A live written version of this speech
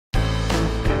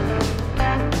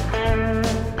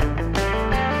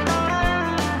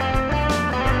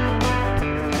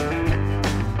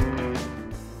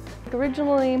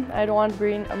originally I'd wanted to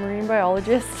be a marine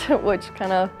biologist, which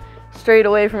kind of strayed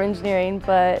away from engineering,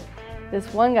 but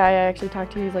this one guy I actually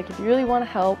talked to, he's like, if you really want to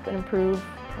help and improve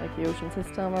like the ocean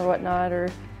system or whatnot, or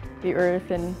the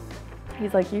earth, and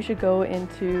he's like, you should go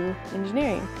into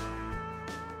engineering.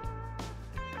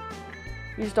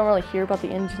 You just don't really hear about the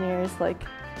engineers, like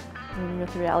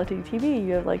with reality TV,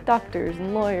 you have like doctors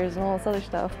and lawyers and all this other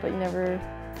stuff, but you never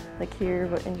like hear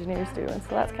what engineers do, and so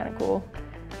that's kind of cool.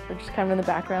 We're just kind of in the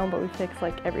background, but we fix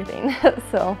like everything.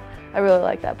 So I really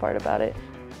like that part about it.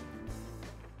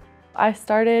 I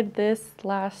started this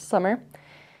last summer.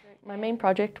 My main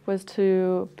project was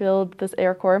to build this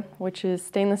air core, which is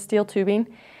stainless steel tubing,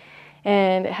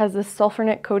 and it has this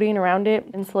sulfur-knit coating around it,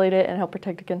 insulate it and help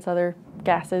protect against other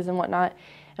gases and whatnot.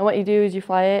 And what you do is you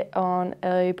fly it on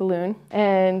a balloon,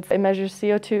 and it measures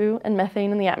CO2 and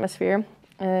methane in the atmosphere,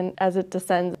 and as it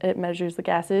descends it measures the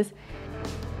gases.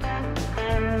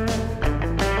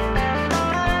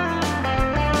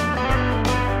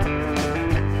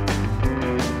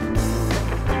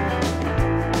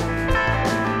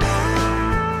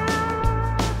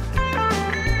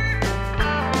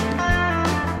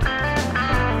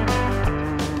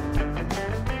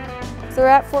 So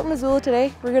we're at Fort Missoula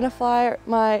today. We're going to fly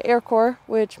my air core,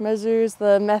 which measures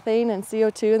the methane and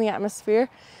CO2 in the atmosphere.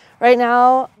 Right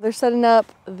now they're setting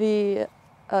up the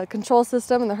control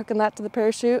system, and they're hooking that to the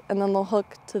parachute, and then they'll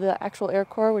hook to the actual air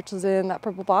core, which is in that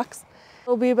purple box.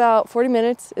 It'll be about 40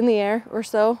 minutes in the air or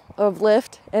so of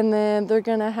lift, and then they're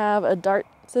going to have a dart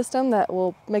system that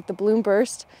will make the balloon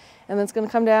burst, and then it's going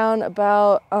to come down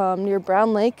about near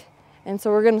Brown Lake. And so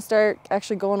we're going to start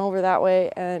actually going over that way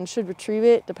and should retrieve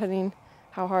it depending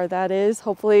how hard that is.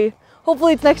 Hopefully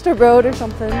it's next to a road or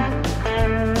something.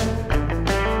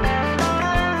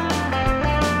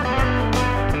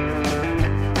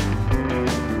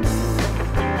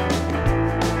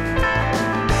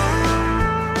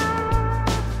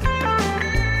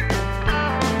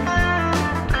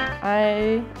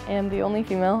 I am the only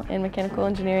female in mechanical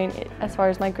engineering as far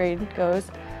as my grade goes.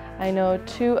 I know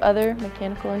 2 other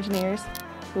mechanical engineers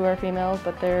who are female,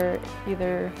 but they're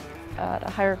either at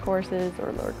higher courses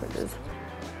or lower courses.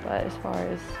 But as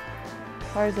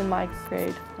far as in my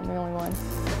grade, I'm the only one.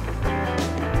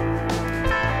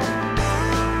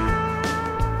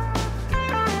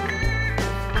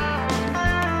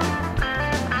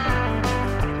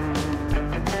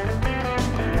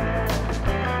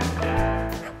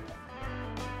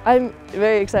 I'm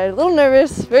very excited, a little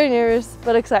nervous, very nervous,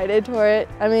 but excited for it.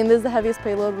 I mean, this is the heaviest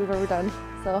payload we've ever done,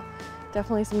 so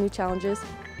definitely some new challenges.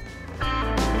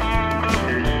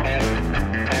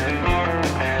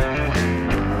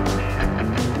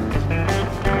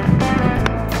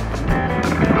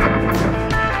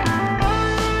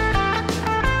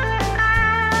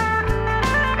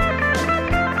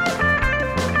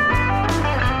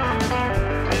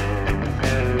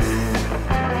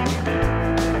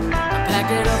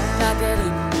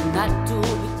 Not to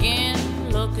begin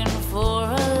looking for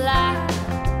a light.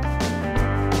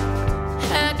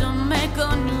 Had to make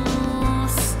a new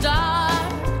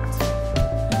start.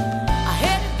 I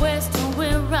headed west to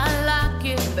where I like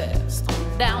it best,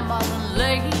 down by the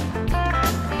lake.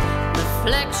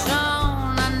 Reflection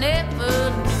I never